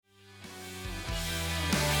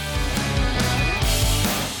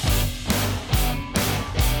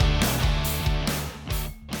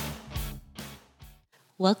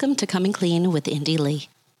Welcome to Coming Clean with Indy Lee,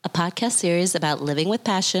 a podcast series about living with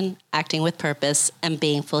passion, acting with purpose, and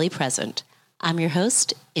being fully present. I'm your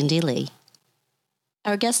host, Indy Lee.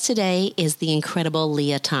 Our guest today is the incredible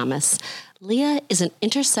Leah Thomas. Leah is an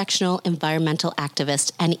intersectional environmental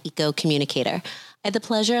activist and eco-communicator. I had the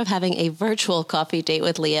pleasure of having a virtual coffee date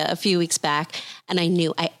with Leah a few weeks back, and I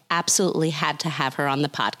knew I absolutely had to have her on the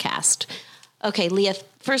podcast. Okay, Leah,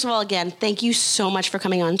 first of all, again, thank you so much for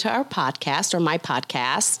coming on to our podcast, or my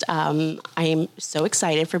podcast. I am so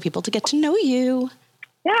excited for people to get to know you.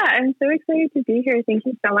 Yeah, I'm so excited to be here. Thank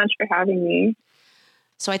you so much for having me.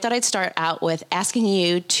 So I thought I'd start out with asking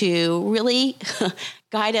you to really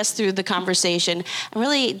guide us through the conversation and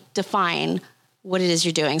really define what it is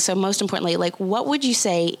you're doing. So most importantly, what would you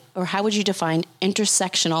say, or how would you define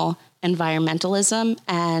intersectional environmentalism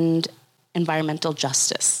and environmental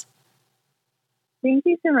justice? Thank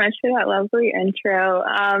you so much for that lovely intro.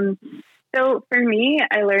 So for me,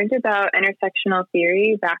 I learned about intersectional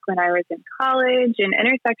theory back when I was in college, and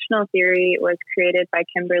intersectional theory was created by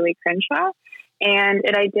Kimberly Crenshaw, and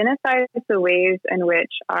it identifies the ways in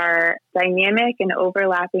which our dynamic and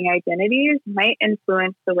overlapping identities might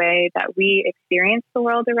influence the way that we experience the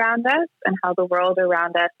world around us and how the world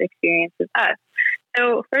around us experiences us.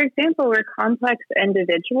 So, for example, we're complex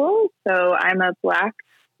individuals. So I'm a Black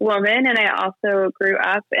woman, and I also grew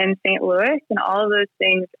up in St. Louis, and all of those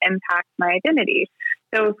things impact my identity.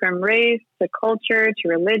 So from race to culture to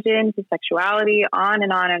religion to sexuality, on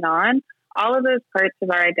and on and on, all of those parts of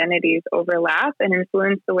our identities overlap and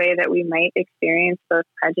influence the way that we might experience both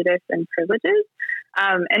prejudice and privileges.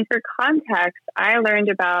 And for context, I learned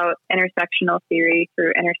about intersectional theory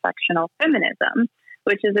through intersectional feminism,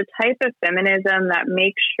 which is a type of feminism that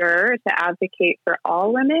makes sure to advocate for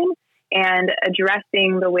all women and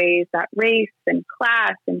addressing the ways that race and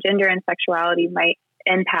class and gender and sexuality might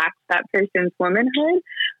impact that person's womanhood.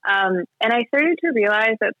 And I started to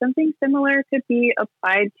realize that something similar could be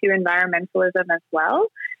applied to environmentalism as well,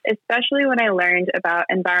 especially when I learned about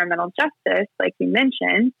environmental justice, like you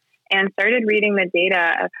mentioned, and started reading the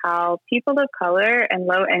data of how people of color and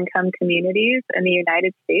low-income communities in the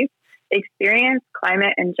United States experience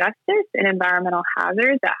climate injustice and environmental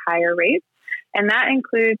hazards at higher rates. And that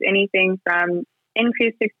includes anything from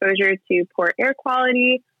increased exposure to poor air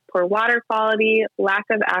quality, poor water quality, lack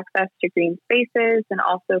of access to green spaces, and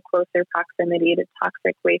also closer proximity to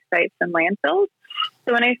toxic waste sites and landfills.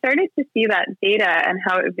 So when I started to see that data and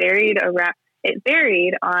how it varied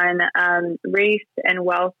on race and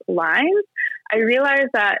wealth lines, I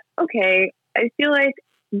realized that, okay, I feel like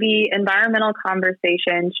the environmental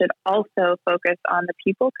conversation should also focus on the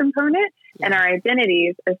people component and our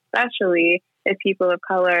identities, especially if people of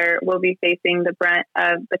color will be facing the brunt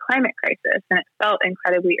of the climate crisis. And it felt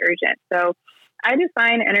incredibly urgent. So I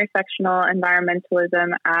define intersectional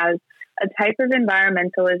environmentalism as a type of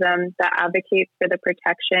environmentalism that advocates for the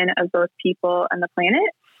protection of both people and the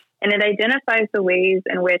planet. And it identifies the ways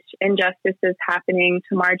in which injustices happening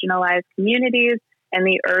to marginalized communities and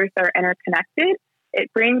the earth are interconnected.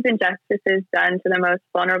 It brings injustices done to the most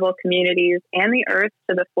vulnerable communities and the earth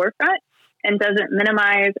to the forefront, and doesn't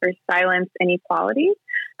minimize or silence inequality.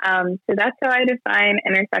 So that's how I define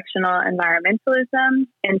intersectional environmentalism.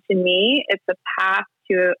 And to me, it's a path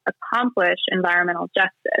to accomplish environmental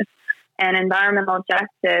justice. And environmental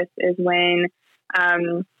justice is when,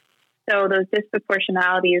 so those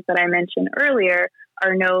disproportionalities that I mentioned earlier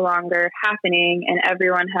are no longer happening, and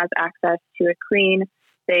everyone has access to a clean,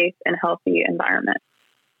 safe, and healthy environment.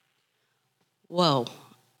 Whoa.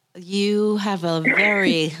 You have a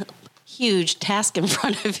very huge task in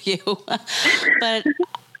front of you. But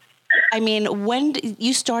I mean, when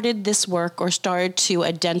you started this work or started to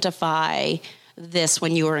identify this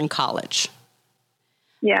when you were in college?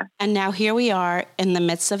 Yeah. And now here we are in the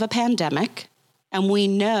midst of a pandemic, and we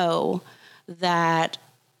know that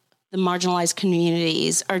the marginalized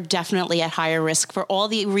communities are definitely at higher risk for all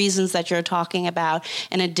the reasons that you're talking about,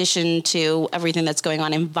 in addition to everything that's going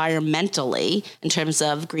on environmentally in terms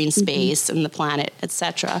of green space and the planet, et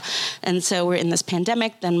cetera. And so we're in this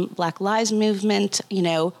pandemic. Then Black Lives Movement,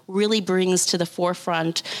 really brings to the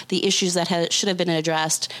forefront the issues that should have been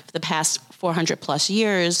addressed for the past 400 plus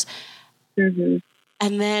years. Mm-hmm.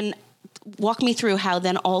 And then walk me through how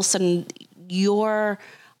then all of a sudden your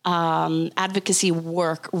advocacy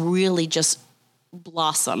work really just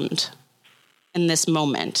blossomed in this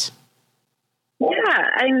moment. Yeah,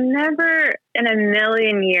 I never in a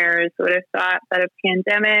million years would have thought that a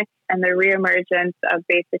pandemic and the reemergence of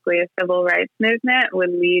basically a civil rights movement would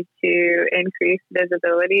lead to increased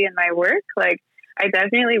visibility in my work. I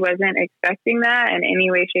definitely wasn't expecting that in any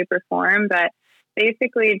way, shape, or form, but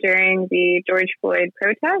basically during the George Floyd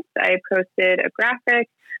protest, I posted a graphic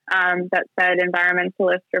that said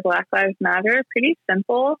environmentalists for Black Lives Matter, pretty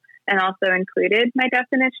simple, and also included my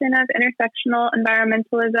definition of intersectional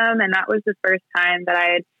environmentalism. And that was the first time that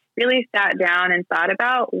I had really sat down and thought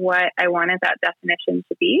about what I wanted that definition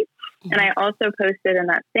to be. Mm-hmm. And I also posted in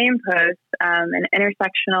that same post an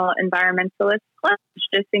intersectional environmentalist pledge,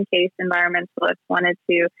 just in case environmentalists wanted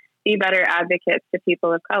to be better advocates to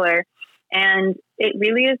people of color. And it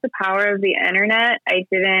really is the power of the internet. I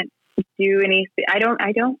didn't do anything. I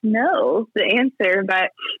don't know the answer,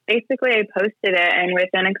 but basically I posted it, and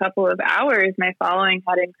within a couple of hours, my following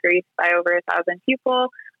had increased by over 1,000 people.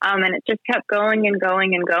 And it just kept going and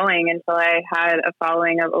going and going until I had a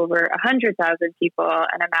following of over 100,000 people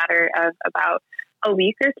in a matter of about a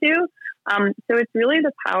week or two. So it's really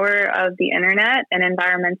the power of the internet and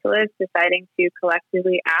environmentalists deciding to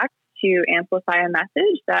collectively act to amplify a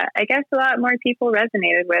message that I guess a lot more people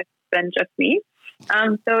resonated with than just me.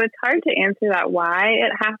 So it's hard to answer that why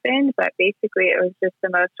it happened, but basically it was just the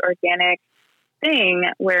most organic thing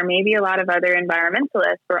where maybe a lot of other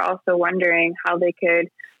environmentalists were also wondering how they could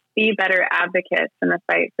be better advocates in the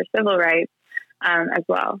fight for civil rights as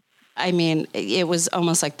well. I mean, it was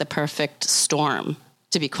almost like the perfect storm,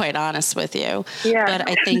 to be quite honest with you. Yeah. But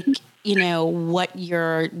I think, what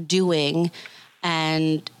you're doing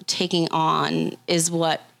and taking on is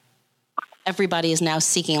what everybody is now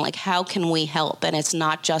seeking. Like, how can we help? And it's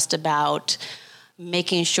not just about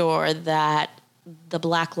making sure that the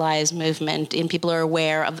Black Lives Movement and people are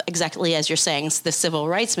aware of, exactly as you're saying, the civil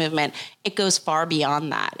rights movement. It goes far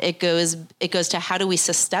beyond that. It goes to how do we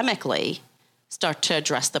systemically start to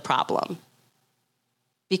address the problem?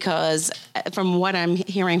 Because from what I'm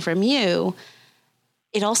hearing from you,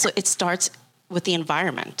 it starts with the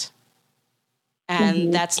environment.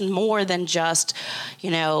 And that's more than just,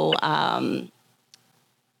 what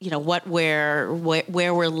where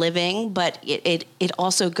we're living, but it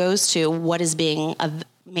also goes to what is being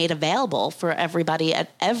made available for everybody at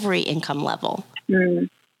every income level.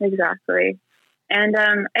 Exactly. And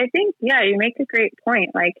I think, you make a great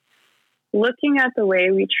point. Like, looking at the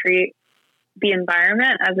way we treat the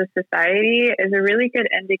environment as a society is a really good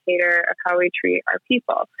indicator of how we treat our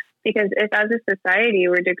people. Because if as a society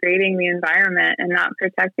we're degrading the environment and not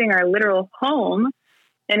protecting our literal home,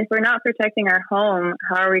 and if we're not protecting our home,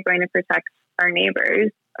 how are we going to protect our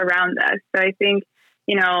neighbors around us? So I think,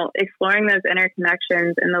 exploring those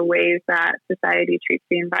interconnections and the ways that society treats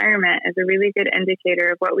the environment is a really good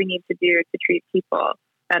indicator of what we need to do to treat people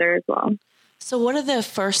better as well. So what are the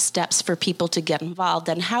first steps for people to get involved,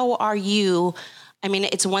 and how are you? I mean,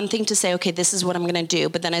 it's one thing to say, okay, this is what I'm going to do,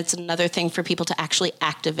 but then it's another thing for people to actually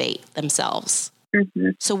activate themselves.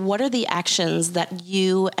 Mm-hmm. So what are the actions that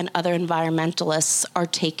you and other environmentalists are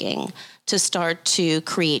taking to start to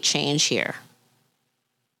create change here?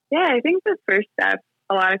 Yeah, I think the first step,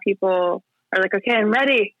 a lot of people are like, okay, I'm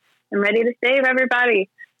ready to save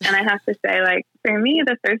everybody. And I have to say, like, for me,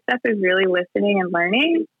 the first step is really listening and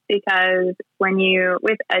learning. Because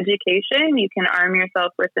with education, you can arm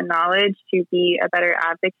yourself with the knowledge to be a better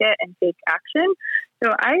advocate and take action.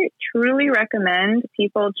 So I truly recommend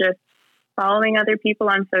people just following other people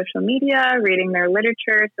on social media, reading their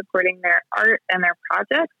literature, supporting their art and their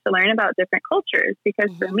projects to learn about different cultures.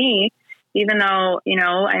 Because for me, even though,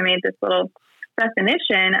 I made this little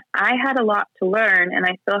definition, I had a lot to learn, and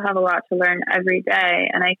I still have a lot to learn every day.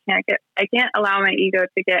 And I can't allow my ego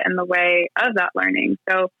to get in the way of that learning.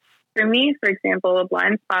 So for me, for example, a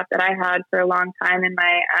blind spot that I had for a long time in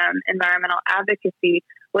my environmental advocacy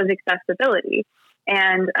was accessibility,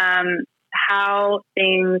 and how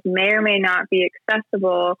things may or may not be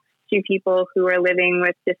accessible to people who are living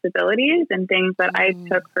with disabilities and things that I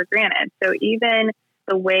took for granted. So even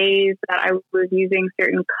the ways that I was using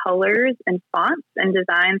certain colors and fonts and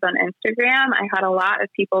designs on Instagram, I had a lot of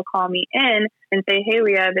people call me in and say, hey,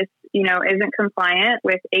 Leah, this, isn't compliant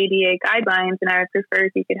with ADA guidelines, and I would prefer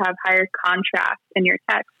if you could have higher contrast in your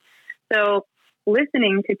text. So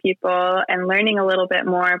listening to people and learning a little bit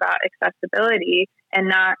more about accessibility and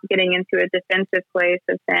not getting into a defensive place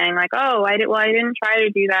of saying like, oh, I didn't try to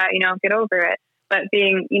do that, get over it. But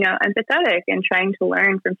being, empathetic and trying to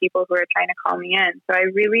learn from people who are trying to call me in. So I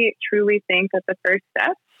really, truly think that the first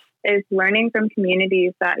step is learning from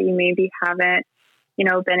communities that you maybe haven't,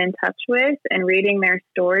 been in touch with, and reading their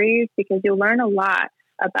stories, because you'll learn a lot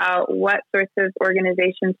about what sorts of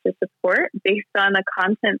organizations to support based on the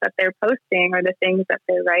content that they're posting or the things that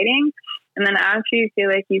they're writing. And then after you feel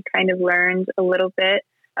like you've kind of learned a little bit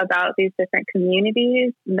about these different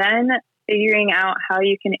communities, then figuring out how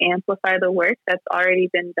you can amplify the work that's already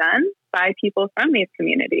been done by people from these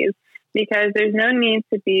communities. because there's no need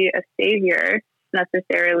to be a savior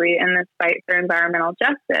necessarily in this fight for environmental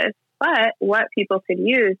justice. But what people could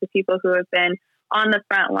use, the people who have been on the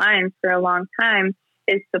front lines for a long time,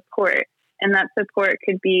 is support. And that support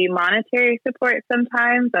could be monetary support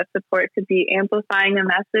sometimes. That support could be amplifying a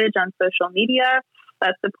message on social media.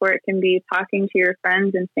 That support can be talking to your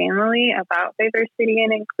friends and family about diversity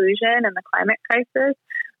and inclusion and the climate crisis.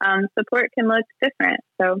 Support can look different.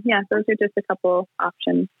 So yeah, those are just a couple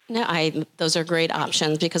options. No, those are great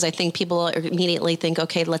options, because I think people immediately think,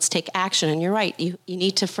 okay, let's take action. And you're right. You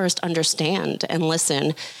need to first understand and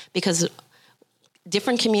listen, because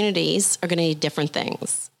different communities are going to need different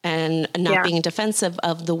things, and not being defensive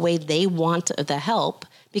of the way they want the help,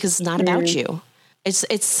 because it's not about you.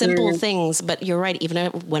 It's simple things, but you're right.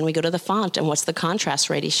 Even when we go to the font and what's the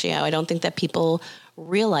contrast ratio, I don't think that people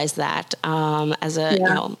realize that. I'm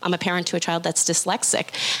a parent to a child that's dyslexic,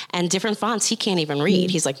 and different fonts he can't even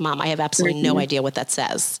read. He's like, Mom, I have absolutely no idea what that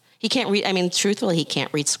says. He can't read. I mean, truthfully, he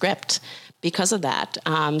can't read script because of that.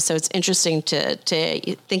 So it's interesting to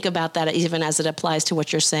think about that, even as it applies to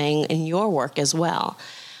what you're saying in your work as well.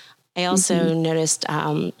 I also noticed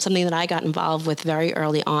something that I got involved with very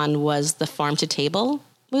early on was the farm to table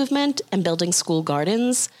movement and building school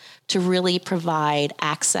gardens to really provide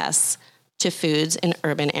access to foods in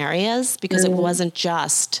urban areas, because it wasn't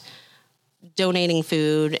just donating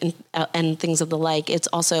food and things of the like. It's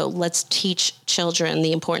also, let's teach children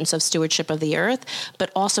the importance of stewardship of the earth,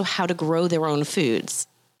 but also how to grow their own foods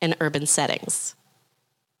in urban settings.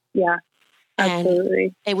 Yeah, absolutely.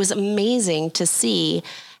 And it was amazing to see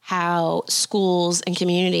how schools and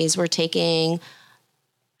communities were taking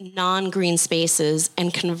non-green spaces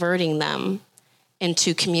and converting them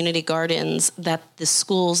into community gardens that the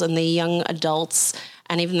schools and the young adults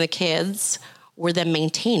and even the kids were then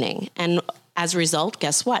maintaining. And as a result,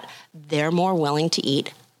 guess what? They're more willing to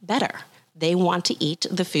eat better. They want to eat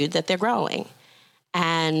the food that they're growing.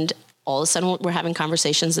 And all of a sudden, we're having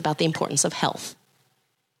conversations about the importance of health.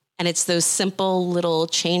 And it's those simple little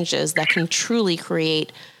changes that can truly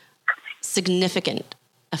create significant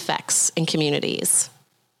effects in communities.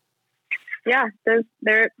 Yeah,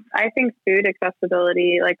 I think food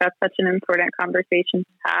accessibility, like that's such an important conversation to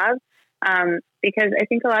have, because I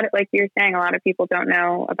think a lot of, like you're saying, a lot of people don't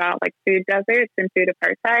know about like food deserts and food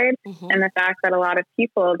apartheid, and the fact that a lot of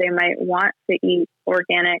people, they might want to eat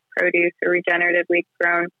organic produce or regeneratively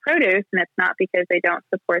grown produce, and it's not because they don't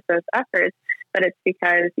support those efforts, but it's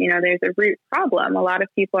because, there's a root problem. A lot of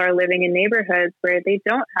people are living in neighborhoods where they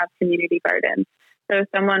don't have community gardens. So if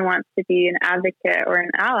someone wants to be an advocate or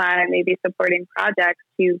an ally, maybe supporting projects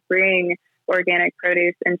to bring organic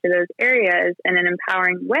produce into those areas in an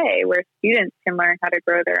empowering way where students can learn how to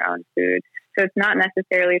grow their own food. So it's not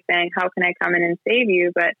necessarily saying, how can I come in and save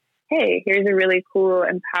you? But hey, here's a really cool,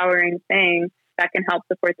 empowering thing that can help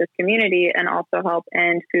support this community and also help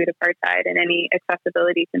end food apartheid and any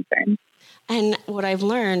accessibility concerns. And what I've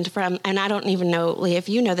learned from, and I don't even know, Leah, if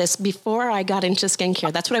you know this, before I got into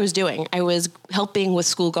skincare, that's what I was doing. I was helping with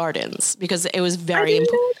school gardens because it was very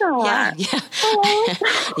important.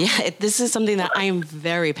 Yeah. This is something that I am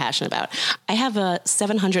very passionate about. I have a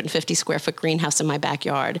 750 square foot greenhouse in my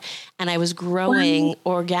backyard, and I was growing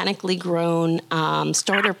organically grown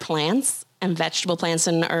starter plants and vegetable plants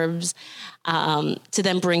and herbs to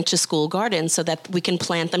then bring to school gardens so that we can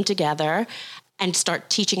plant them together and start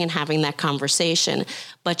teaching and having that conversation.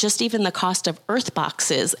 But just even the cost of earth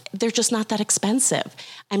boxes, they're just not that expensive.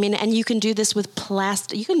 I mean, and you can do this with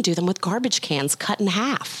plastic, you can do them with garbage cans cut in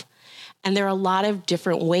half. And there are a lot of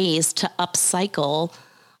different ways to upcycle,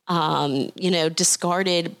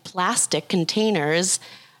 discarded plastic containers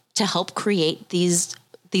to help create these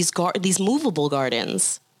movable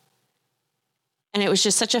gardens. And it was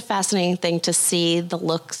just such a fascinating thing to see the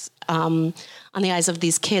looks on the eyes of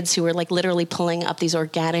these kids who were like literally pulling up these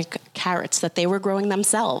organic carrots that they were growing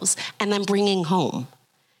themselves and then bringing home.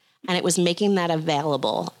 And it was making that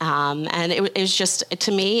available. And it was just,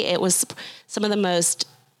 to me, it was some of the most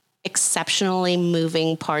exceptionally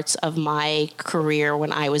moving parts of my career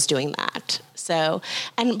when I was doing that. So,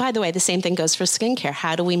 and by the way, the same thing goes for skincare.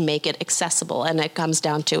 How do we make it accessible? And it comes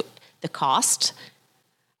down to the cost,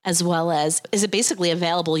 as well as, is it basically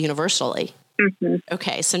available universally? Mm-hmm.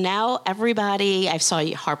 Okay, so now everybody, I saw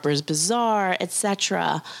Harper's Bazaar,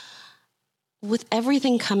 etc. With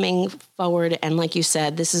everything coming forward, and like you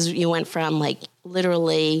said, you went from like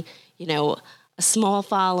literally, a small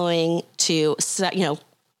following to,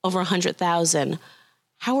 over 100,000.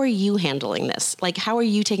 How are you handling this? Like, how are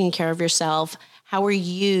you taking care of yourself? How are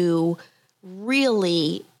you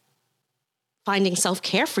really finding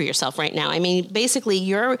self-care for yourself right now. I mean, basically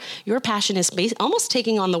your passion is almost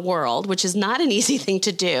taking on the world, which is not an easy thing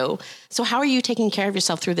to do. So how are you taking care of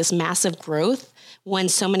yourself through this massive growth when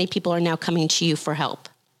so many people are now coming to you for help?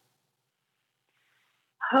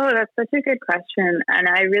 Oh, that's such a good question. And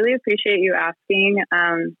I really appreciate you asking.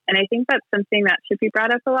 And I think that's something that should be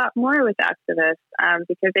brought up a lot more with activists,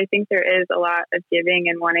 because I think there is a lot of giving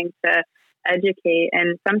and wanting to educate.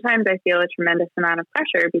 And sometimes I feel a tremendous amount of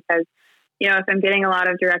pressure because, if I'm getting a lot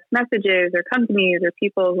of direct messages or companies or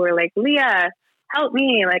people who are like, Leah, help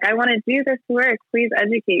me, like, I want to do this work, please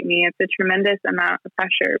educate me. It's a tremendous amount of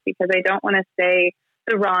pressure because I don't want to say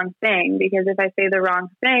the wrong thing, because if I say the wrong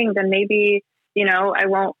thing, then maybe, I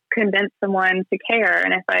won't convince someone to care.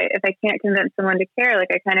 And if I can't convince someone to care, like,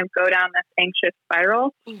 I kind of go down this anxious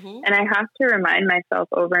spiral. Mm-hmm. And I have to remind myself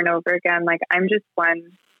over and over again, like, I'm just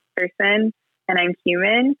one person and I'm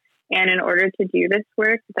human. And in order to do this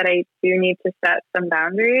work, that I do need to set some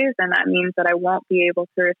boundaries. And that means that I won't be able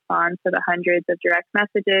to respond to the hundreds of direct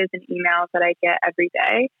messages and emails that I get every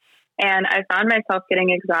day. And I found myself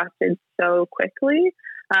getting exhausted so quickly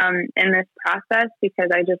in this process because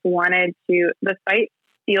I just wanted to, the fight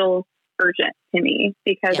feels urgent to me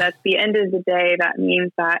because at the end of the day, that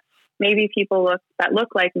means that maybe people that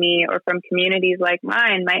look like me or from communities like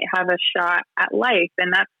mine might have a shot at life.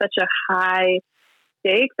 And that's such a high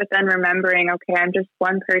stake, but then remembering, okay, I'm just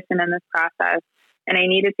one person in this process and I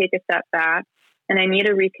need to take a step back and I need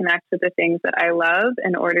to reconnect with the things that I love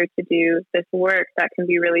in order to do this work that can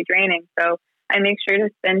be really draining. So I make sure to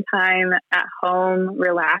spend time at home,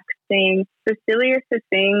 relaxing. The silliest of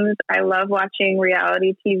things, I love watching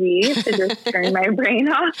reality TV to just turn my brain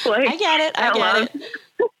off. Like, I get it.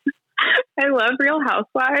 I love Real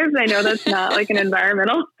Housewives. I know that's not like an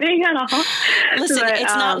environmental thing at all. Listen, but,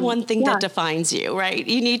 it's not one thing that defines you, right?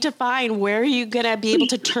 You need to find where you're going to be able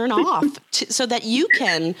to turn off so that you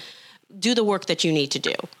can do the work that you need to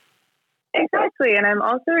do. Exactly. And I'm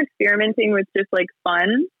also experimenting with just like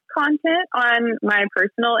fun content on my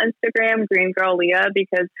personal Instagram, Green Girl Leah,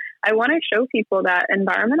 because I want to show people that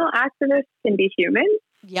environmental activists can be human.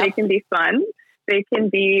 Yep. They can be fun. They can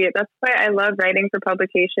be, that's why I love writing for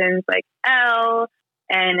publications like Elle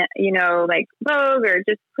and, like Vogue or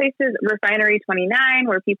just places, Refinery 29,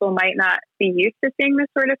 where people might not be used to seeing this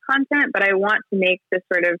sort of content, but I want to make this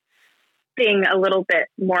sort of thing a little bit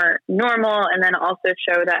more normal and then also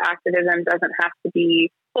show that activism doesn't have to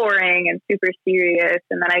be boring and super serious.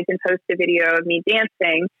 And then I can post a video of me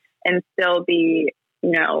dancing and still be,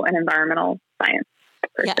 an environmental science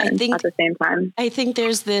person at the same time. I think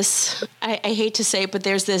there's this, I hate to say it, but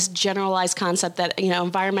there's this generalized concept that,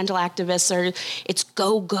 environmental activists it's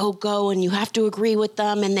go, go, go, and you have to agree with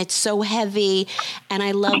them, and it's so heavy. And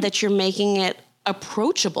I love that you're making it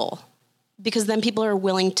approachable because then people are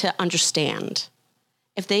willing to understand.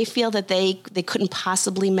 If they feel that they couldn't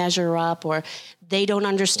possibly measure up or they don't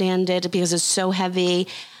understand it because it's so heavy,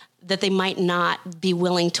 that they might not be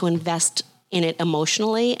willing to invest in it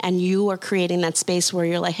emotionally, and you are creating that space where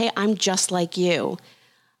you're like, hey, I'm just like you.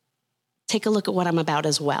 Take a look at what I'm about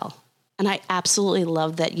as well. And I absolutely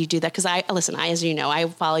love that you do that because as you know, I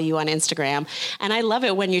follow you on Instagram and I love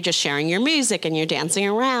it when you're just sharing your music and you're dancing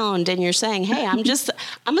around and you're saying, hey,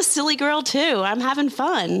 I'm a silly girl too. I'm having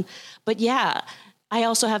fun. But yeah, I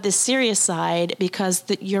also have this serious side because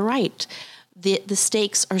you're right. The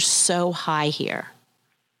stakes are so high here.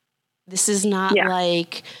 This is not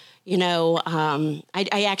like,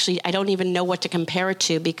 I don't even know what to compare it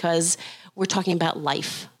to because we're talking about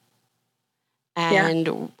life.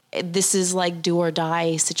 And this is like do or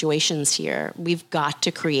die situations here. We've got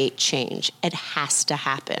to create change. It has to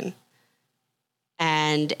happen.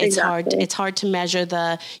 And it's hard to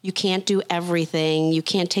measure you can't do everything. You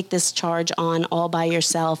can't take this charge on all by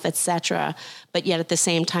yourself, etc. But yet at the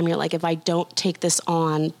same time, you're like, if I don't take this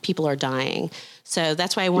on, people are dying. So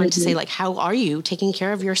that's why I wanted to say, like, how are you taking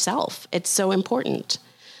care of yourself? It's so important.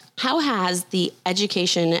 How has the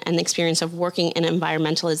education and the experience of working in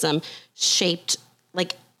environmentalism shaped,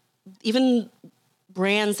 like, even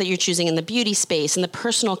brands that you're choosing in the beauty space, in the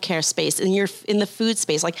personal care space, in the food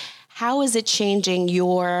space? Like, how is it changing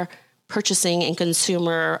your purchasing and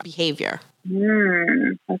consumer behavior?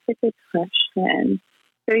 That's a good question.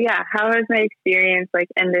 So how has my experience like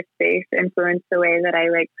in this space influenced the way that I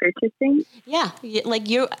like purchasing? Yeah, like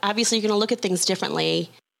you're going to look at things differently.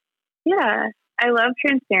 Yeah, I love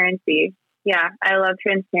transparency. Yeah, I love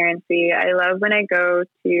transparency. I love when I go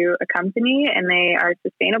to a company and they are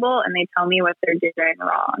sustainable and they tell me what they're doing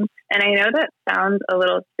wrong. And I know that sounds a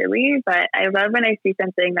little silly, but I love when I see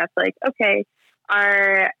something that's like, okay,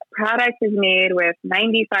 our product is made with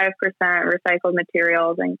 95% recycled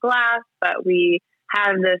materials and glass, but we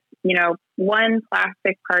have this, one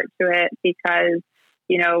plastic part to it because,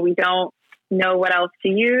 we don't know what else to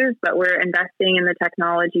use, but we're investing in the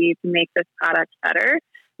technology to make this product better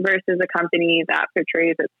versus a company that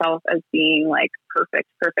portrays itself as being like perfect.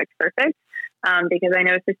 Because I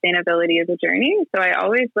know sustainability is a journey. So I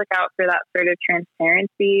always look out for that sort of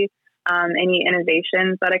transparency. Any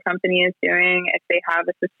innovations that a company is doing, if they have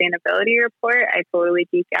a sustainability report, I totally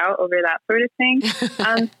geek out over that sort of thing.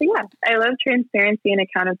 So yeah, I love transparency and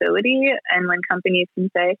accountability. And when companies can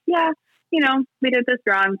say, yeah, we did this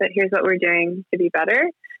wrong, but here's what we're doing to be better.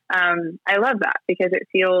 I love that because it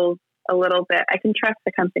feels a little bit, I can trust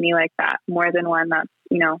a company like that more than one that's,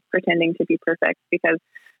 pretending to be perfect, because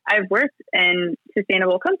I've worked in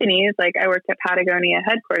sustainable companies. Like I worked at Patagonia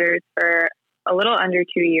headquarters for a little under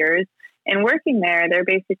 2 years. And working there, they're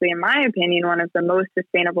basically, in my opinion, one of the most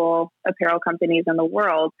sustainable apparel companies in the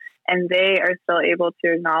world. And they are still able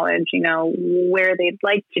to acknowledge, where they'd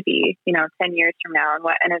like to be, 10 years from now and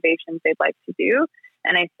what innovations they'd like to do.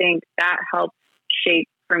 And I think that helps shape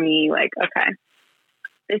for me, like, okay,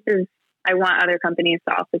 I want other companies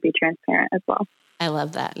to also be transparent as well. I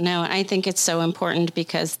love that. No, I think it's so important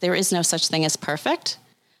because there is no such thing as perfect.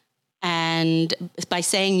 And by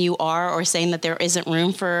saying you are, or saying that there isn't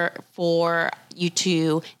room for you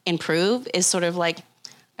to improve, is sort of like,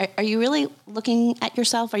 are you really looking at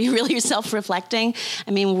yourself? Are you really self-reflecting?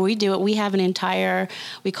 I mean, we do it. We have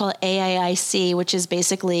we call it AIIC, which is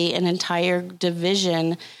basically an entire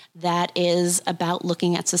division that is about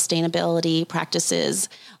looking at sustainability practices,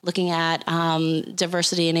 looking at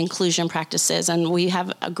diversity and inclusion practices. And we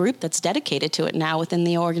have a group that's dedicated to it now within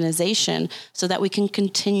the organization so that we can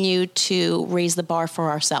continue to raise the bar for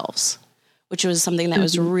ourselves, which was something that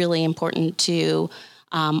was really important to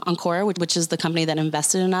Ancora, which is the company that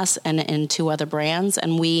invested in us, and in 2 other brands.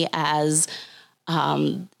 And we as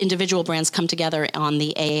individual brands come together on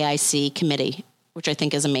the AIIC committee, which I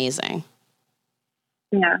think is amazing.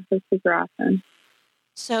 Yeah, that's super awesome.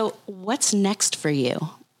 So what's next for you?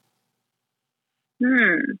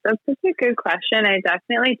 That's such a good question. I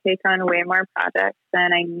definitely take on way more projects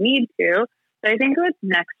than I need to. So I think what's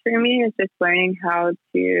next for me is just learning how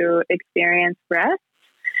to experience rest.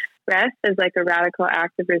 Rest is like a radical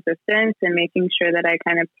act of resistance, and making sure that I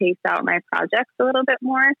kind of pace out my projects a little bit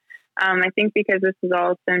more. I think because this is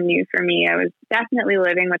all so new for me, I was definitely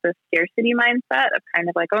living with a scarcity mindset of kind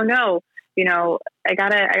of like, oh no, I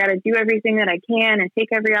gotta do everything that I can and take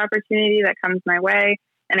every opportunity that comes my way.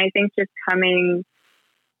 And I think just coming,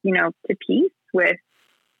 to peace with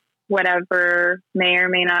whatever may or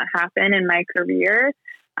may not happen in my career,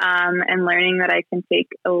 and learning that I can take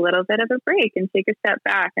a little bit of a break and take a step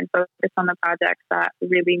back and focus on the projects that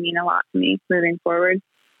really mean a lot to me moving forward.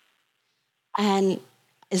 And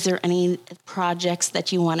is there any projects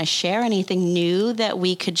that you want to share? Anything new that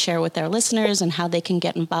we could share with our listeners and how they can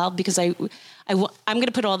get involved? Because I'm going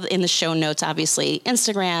to put all in the show notes, obviously,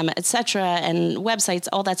 Instagram, etc., and websites,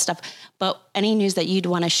 all that stuff. But any news that you'd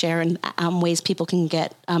want to share and ways people can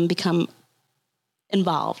get become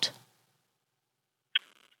involved?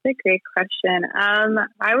 That's a great question.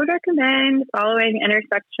 I would recommend following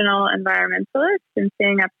Intersectional Environmentalists and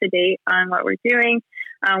staying up to date on what we're doing.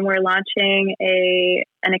 We're launching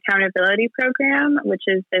an accountability program, which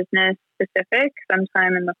is business specific,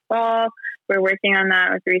 sometime in the fall. We're working on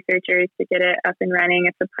that with researchers to get it up and running.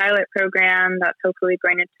 It's a pilot program that's hopefully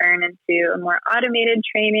going to turn into a more automated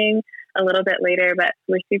training a little bit later, but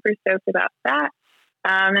we're super stoked about that.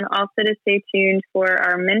 And also to stay tuned for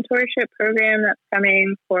our mentorship program that's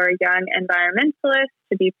coming for young environmentalists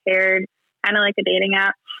to be paired, kind of like a dating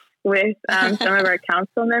app, with some of our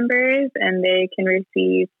council members, and they can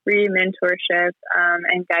receive free mentorship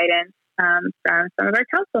and guidance from some of our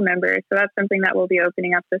council members. So that's something that we'll be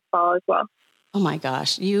opening up this fall as well. Oh my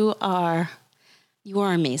gosh, you are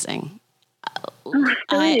amazing.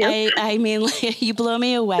 I mean, you blow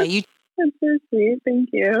me away. That's so sweet. Thank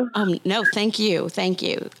you. No, thank you.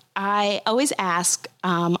 I always ask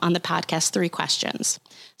on the podcast 3 questions.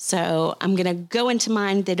 So I'm going to go into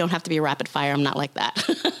mine. They don't have to be rapid fire. I'm not like that.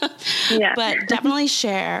 Yeah. But definitely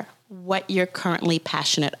share what you're currently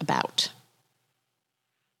passionate about.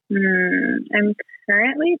 I'm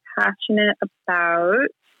currently passionate about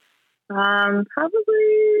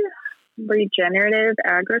probably regenerative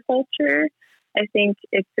agriculture. I think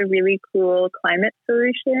it's a really cool climate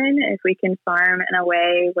solution if we can farm in a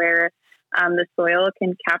way where the soil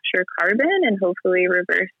can capture carbon and hopefully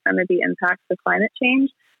reverse some of the impacts of climate change.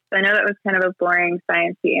 I know that was kind of a boring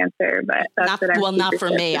sciencey answer, but that's what I'm not for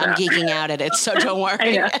me. I'm geeking out at it, so don't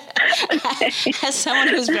worry. As someone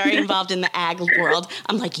who's very involved in the ag world,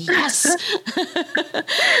 I'm like, yes.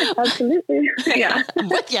 Absolutely. Yeah. I'm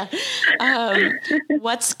with you.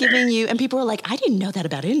 What's giving you, and people are like, I didn't know that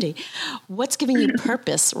about Indy. What's giving you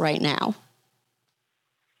purpose right now?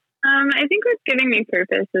 I think what's giving me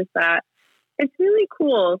purpose is that it's really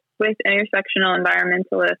cool with Intersectional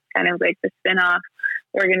Environmentalists, kind of like the spin-off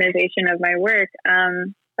organization of my work,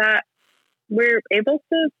 that we're able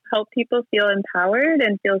to help people feel empowered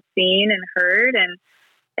and feel seen and heard. And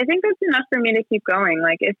I think that's enough for me to keep going.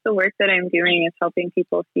 Like, if the work that I'm doing is helping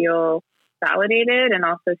people feel validated and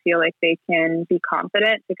also feel like they can be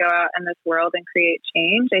confident to go out in this world and create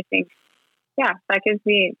change, I think, that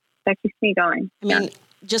keeps me going. I mean,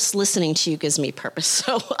 just listening to you gives me purpose.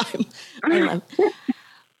 So I love.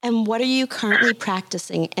 And what are you currently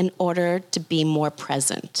practicing in order to be more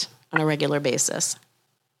present on a regular basis?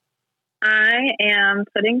 I am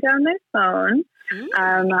putting down my phone.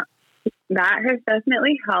 That has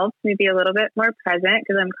definitely helped me be a little bit more present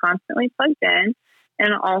because I'm constantly plugged in.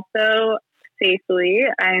 And also safely,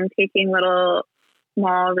 I'm taking little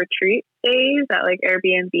small retreat stays at like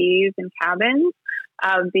Airbnbs and cabins.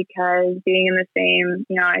 Because being in the same,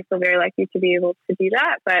 I feel very lucky to be able to do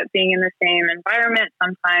that, but being in the same environment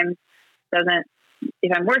sometimes doesn't,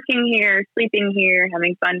 if I'm working here, sleeping here,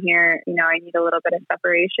 having fun here, I need a little bit of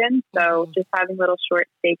separation. So just having little short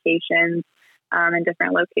staycations in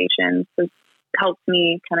different locations has helped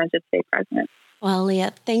me kind of just stay present. Well,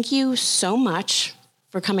 Leah, thank you so much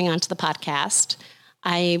for coming onto the podcast.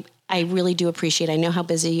 I really do appreciate it. I know how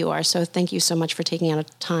busy you are. So thank you so much for taking out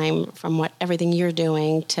time from everything you're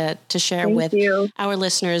doing to share with our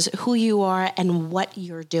listeners who you are and what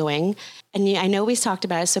you're doing. And I know we talked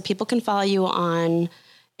about it, so people can follow you on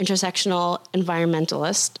Intersectional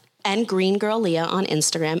Environmentalist and Green Girl Leah on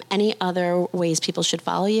Instagram. Any other ways people should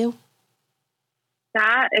follow you?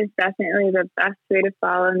 That is definitely the best way to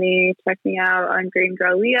follow me. Check me out on Green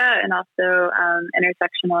Girl Leah and also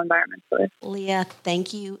Intersectional Environmentalist. Leah,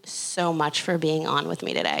 thank you so much for being on with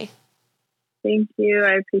me today. Thank you.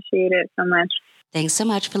 I appreciate it so much. Thanks so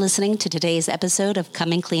much for listening to today's episode of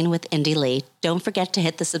Coming Clean with Indy Lee. Don't forget to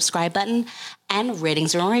hit the subscribe button, and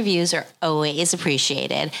ratings and reviews are always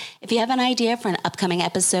appreciated. If you have an idea for an upcoming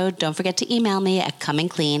episode, don't forget to email me at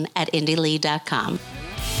comingclean@indylee.com.